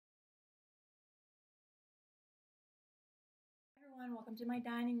everyone, welcome to my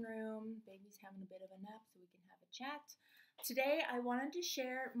dining room. Baby's having a bit of a nap so we can have a chat. Today I wanted to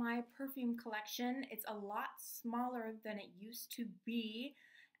share my perfume collection. It's a lot smaller than it used to be.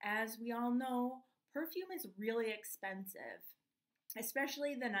 As we all know, perfume is really expensive,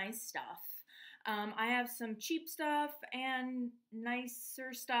 especially the nice stuff. I have some cheap stuff and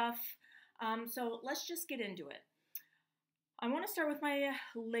nicer stuff, so let's just get into it. I want to start with my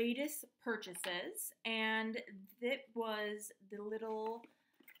latest purchases, and it was the little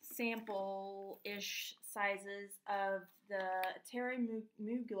sample-ish sizes of the Terry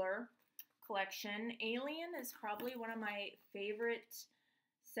Mugler collection. Alien is probably one of my favorite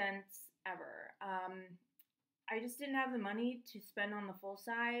scents ever. I just didn't have the money to spend on the full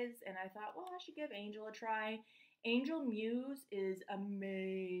size, and I thought, well, I should give Angel a try. Angel Muse is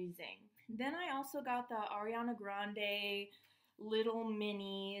amazing. Then I also got the Ariana Grande little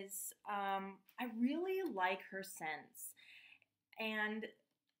minis. I really like her scents, and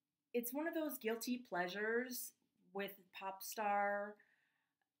it's one of those guilty pleasures with pop star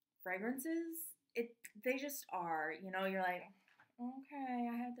fragrances. They just are, you know, you're like, okay,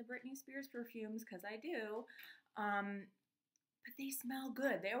 I have the Britney Spears perfumes because I do, but they smell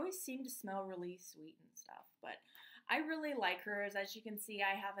good. They always seem to smell really sweet and stuff, but I really like hers. As you can see,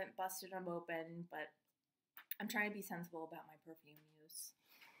 I haven't busted them open, but I'm trying to be sensible about my perfume use.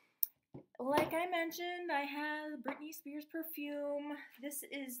 Like I mentioned, I have Britney Spears perfume. This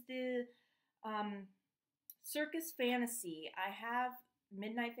is the Circus Fantasy. I have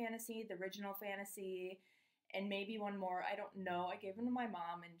Midnight Fantasy, the original Fantasy, and maybe one more. I don't know. I gave them to my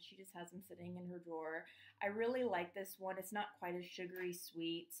mom, and she just has them sitting in her drawer. I really like this one. It's not quite as sugary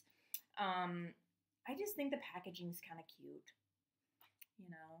sweet. I just think the packaging's kind of cute, you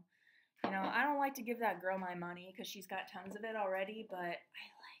know. I don't like to give that girl my money because she's got tons of it already, but I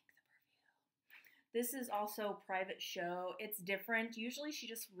like the perfume. This is also Private Show. It's different. Usually she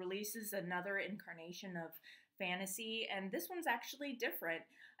just releases another incarnation of Fantasy, and this one's actually different,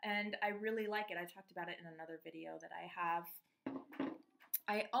 and I really like it. I talked about it in another video that I have.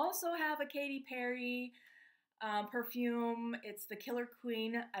 I also have a Katy Perry perfume. It's the Killer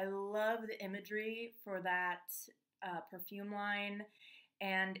Queen. I love the imagery for that perfume line.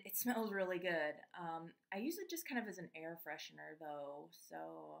 And it smells really good. I use it just kind of as an air freshener though,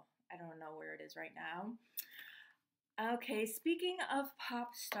 so I don't know where it is right now. Okay, speaking of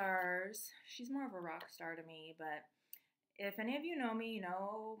pop stars, she's more of a rock star to me, but if any of you know me, you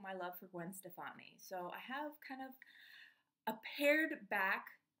know my love for Gwen Stefani. So I have kind of a pared back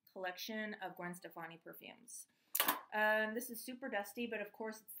collection of Gwen Stefani perfumes. This is super dusty, but of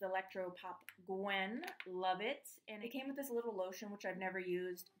course it's the Electro Pop Gwen. Love it. And it came with this little lotion, which I've never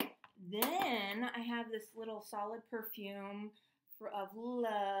used. Then I have this little solid perfume of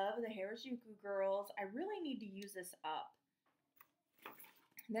love, the Harajuku Girls. I really need to use this up.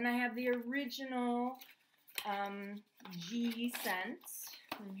 Then I have the original G scents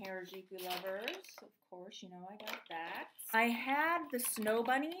from Harajuku Lovers. Of course, you know I got that. I had the Snow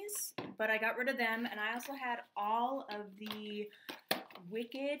Bunnies, but I got rid of them, and I also had all of the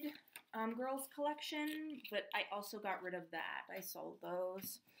Wicked Girls collection, but I also got rid of that. I sold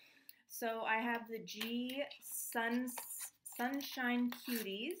those. So I have the G Sunshine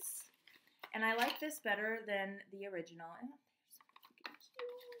Cuties, and I like this better than the original.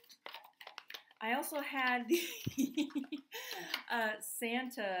 I also had the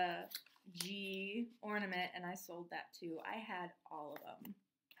Santa G ornament, and I sold that too. I had all of them.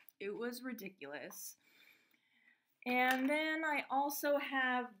 It was ridiculous. And then I also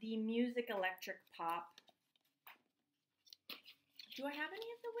have the Music Electric Pop. Do I have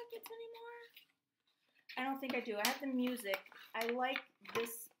any of the Wickeds anymore? I don't think I do. I have the Music. I like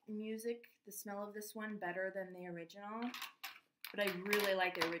this music, the smell of this one, better than the original. But I really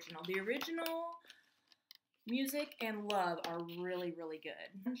like the original. The original Music and Love are really, really good.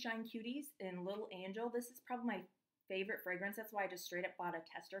 Sunshine Cuties and Little Angel. This is probably my favorite fragrance. That's why I just straight up bought a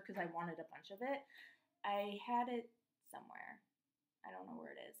tester because I wanted a bunch of it. I had it somewhere. I don't know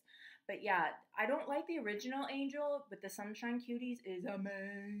where it is. But yeah, I don't like the original Angel, but the Sunshine Cuties is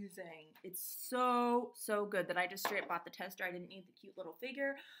amazing. It's so, so good that I just straight up bought the tester. I didn't need the cute little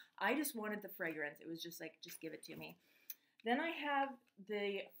figure. I just wanted the fragrance. It was just like, just give it to me. Then I have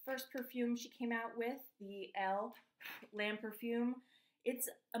the first perfume she came out with, the Elle Lamb perfume. It's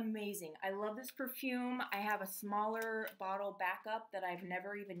amazing. I love this perfume. I have a smaller bottle backup that I've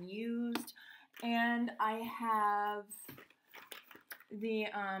never even used. And I have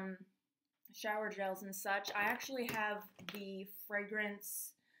the shower gels and such. I actually have the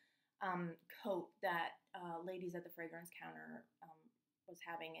fragrance coat that ladies at the fragrance counter was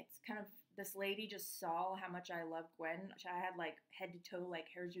having. It's kind of, this lady just saw how much I love Gwen. I had like head to toe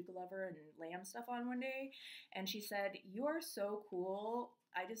like Harajuku Lover and lamb stuff on one day, and she said, "You are so cool.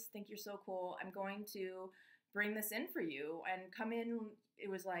 I just think you're so cool. I'm going to bring this in for you and come in." It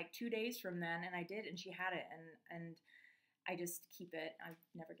was like 2 days from then, and I did, and she had it, and I just keep it. I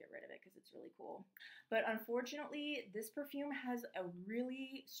never get rid of it because it's really cool. But unfortunately, this perfume has a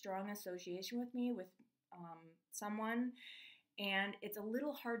really strong association with me with someone, and it's a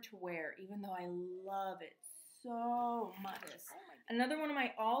little hard to wear, even though I love it so much. Another one of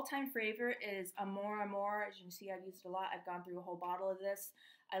my all-time favorite is Amor Amor. As you can see, I've used it a lot. I've gone through a whole bottle of this.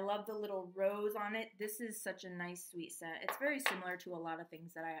 I love the little rose on it. This is such a nice sweet scent. It's very similar to a lot of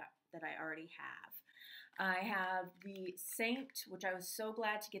things that I already have. I have the Saint, which I was so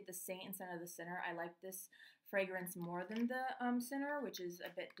glad to get the Saint instead of the Sinner. I like this fragrance more than the Sinner, which is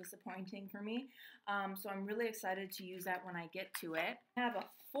a bit disappointing for me. So I'm really excited to use that when I get to it. I have a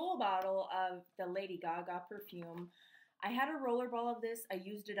full bottle of the Lady Gaga perfume. I had a rollerball of this. I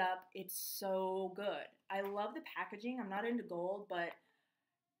used it up. It's so good. I love the packaging. I'm not into gold, but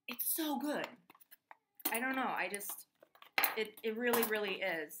it's so good. I don't know. It really, really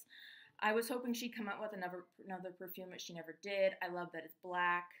is. I was hoping she'd come out with another perfume, but she never did. I love that it's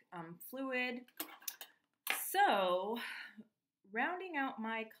black, fluid. So, rounding out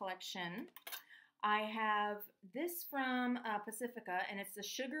my collection, I have this from Pacifica, and it's the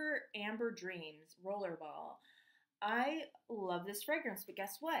Sugar Amber Dreams Rollerball. I love this fragrance, but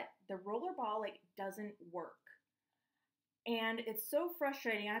guess what? The rollerball like doesn't work. And it's so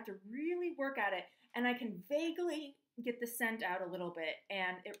frustrating. I have to really work at it, and I can vaguely get the scent out a little bit,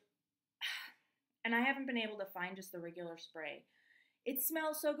 and I haven't been able to find just the regular spray. It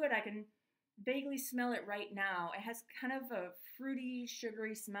smells so good. I can vaguely smell it right now. It has kind of a fruity,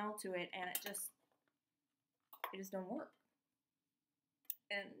 sugary smell to it, and it just don't work.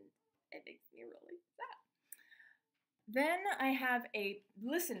 And it makes me really sad. Then I have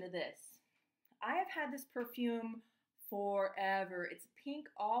listen to this. I have had this perfume forever. It's Pink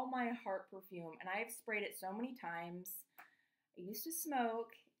All My Heart perfume, and I have sprayed it so many times. I used to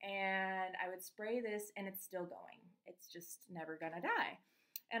smoke, and I would spray this, and it's still going. It's just never gonna die.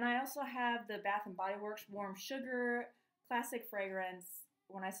 And I also have the Bath & Body Works Warm Sugar classic fragrance.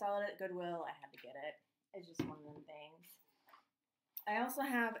 When I saw it at Goodwill, I had to get it. It's just one of them things. I also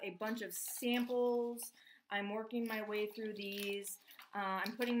have a bunch of samples. I'm working my way through these.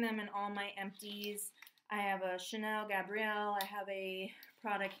 I'm putting them in all my empties. I have a Chanel Gabrielle. I have a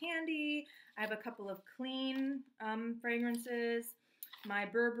Prada Candy. I have a couple of clean fragrances. My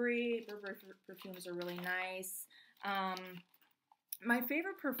Burberry perfumes are really nice. My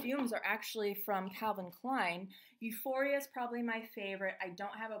favorite perfumes are actually from Calvin Klein. Euphoria is probably my favorite. I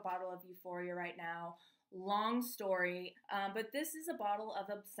don't have a bottle of Euphoria right now. Long story, but this is a bottle of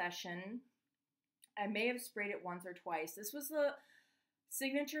Obsession. I may have sprayed it once or twice. This was the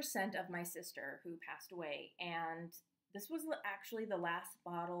signature scent of my sister who passed away, and this was actually the last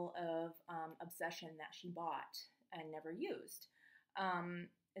bottle of Obsession that she bought and never used.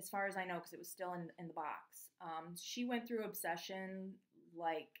 As far as I know, because it was still in the box. She went through Obsession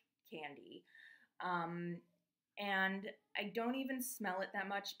like candy. And I don't even smell it that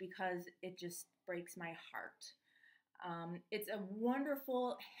much because it just breaks my heart. It's a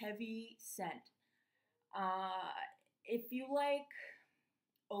wonderful, heavy scent. If you like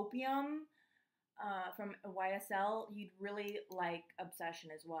Opium from YSL, you'd really like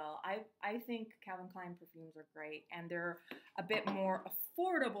Obsession as well. I think Calvin Klein perfumes are great, and they're a bit more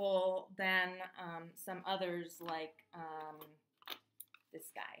affordable than some others like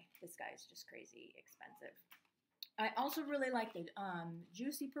this guy. This guy is just crazy expensive. I also really like the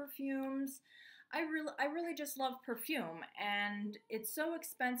Juicy perfumes. I really just love perfume, and it's so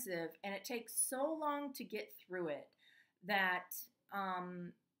expensive, and it takes so long to get through it that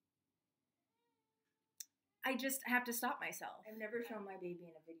I just have to stop myself. I've never shown my baby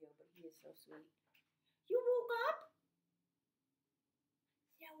in a video, but he is so sweet. You woke up?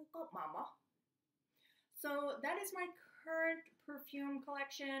 Yeah, I woke up, Mama. So that is my current perfume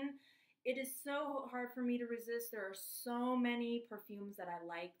collection. It is so hard for me to resist. There are so many perfumes that I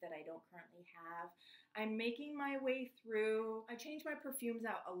like that I don't currently have. I'm making my way through. I change my perfumes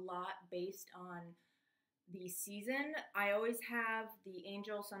out a lot based on the season. I always have the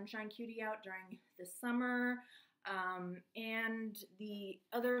Angel Sunshine Cutie out during the summer, and the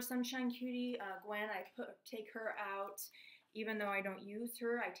other Sunshine Cutie, Gwen, I take her out. Even though I don't use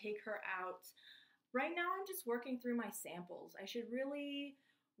her, I take her out. Right now I'm just working through my samples. I should really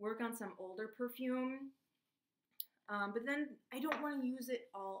work on some older perfume, but then I don't want to use it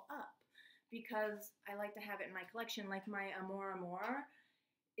all up because I like to have it in my collection, like my Amor Amor.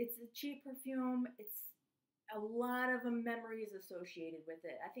 cheap perfume. It's a lot of memories associated with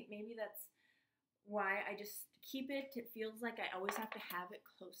it. I think maybe that's why I just keep it. It feels like I always have to have it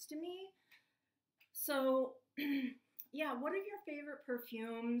close to me. So, yeah, what are your favorite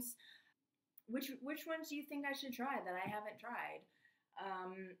perfumes? Which ones do you think I should try that I haven't tried?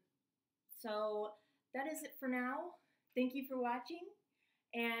 Um, so that is it for now. Thank you for watching,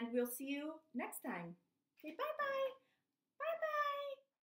 and we'll see you next time. Okay, bye bye.